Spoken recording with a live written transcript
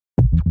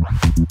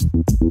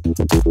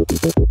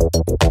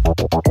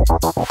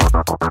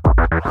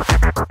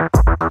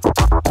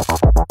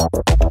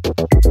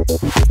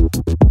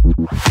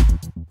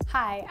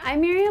Hi,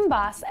 I'm Miriam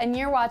Boss, and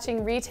you're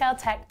watching Retail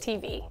Tech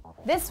TV.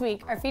 This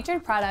week, our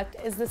featured product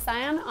is the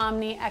Psion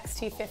Omnii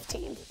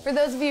XT15. For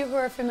those of you who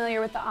are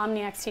familiar with the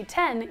Omnii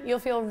XT10, you'll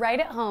feel right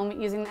at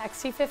home using the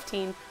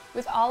XT15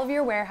 with all of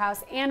your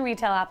warehouse and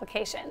retail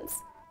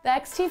applications. The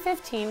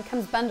XT15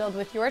 comes bundled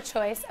with your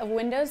choice of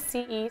Windows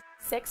CE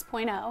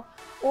 6.0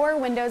 or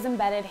Windows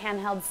Embedded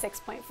Handheld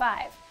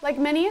 6.5. Like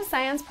many of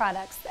Psion's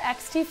products, the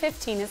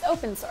XT15 is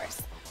open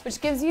source,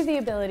 which gives you the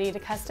ability to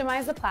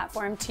customize the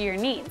platform to your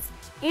needs,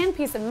 and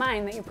peace of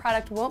mind that your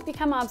product won't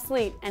become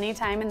obsolete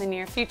anytime in the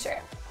near future.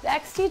 The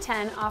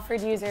XT10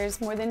 offered users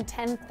more than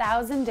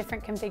 10,000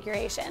 different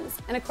configurations,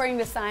 and according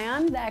to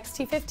Psion, the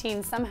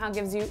XT15 somehow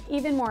gives you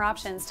even more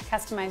options to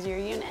customize your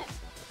unit.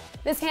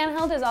 This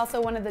handheld is also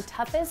one of the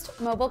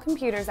toughest mobile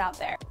computers out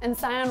there, and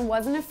Psion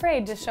wasn't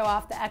afraid to show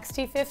off the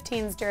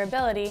XT15's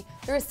durability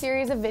through a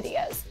series of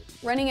videos,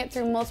 running it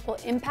through multiple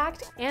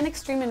impact and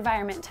extreme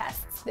environment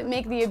tests that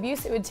make the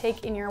abuse it would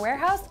take in your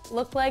warehouse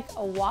look like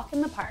a walk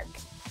in the park.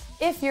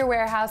 If your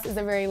warehouse is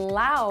a very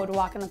loud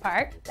walk in the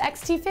park, the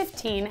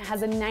XT15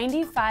 has a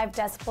 95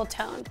 decibel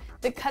tone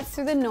that cuts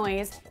through the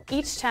noise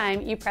each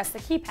time you press the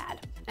keypad.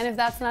 And if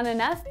that's not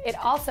enough, it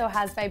also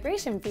has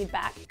vibration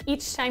feedback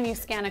each time you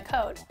scan a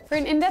code. For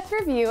an in-depth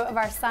review of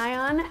our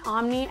Psion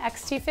Omnii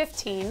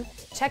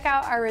XT15, check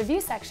out our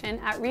review section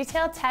at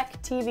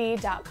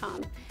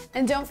retailtechtv.com.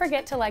 And don't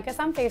forget to like us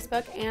on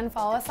Facebook and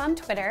follow us on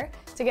Twitter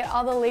to get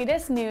all the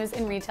latest news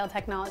in retail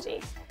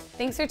technology.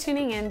 Thanks for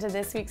tuning in to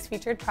this week's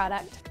featured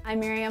product. I'm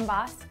Miriam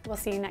Boss. We'll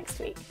see you next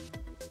week.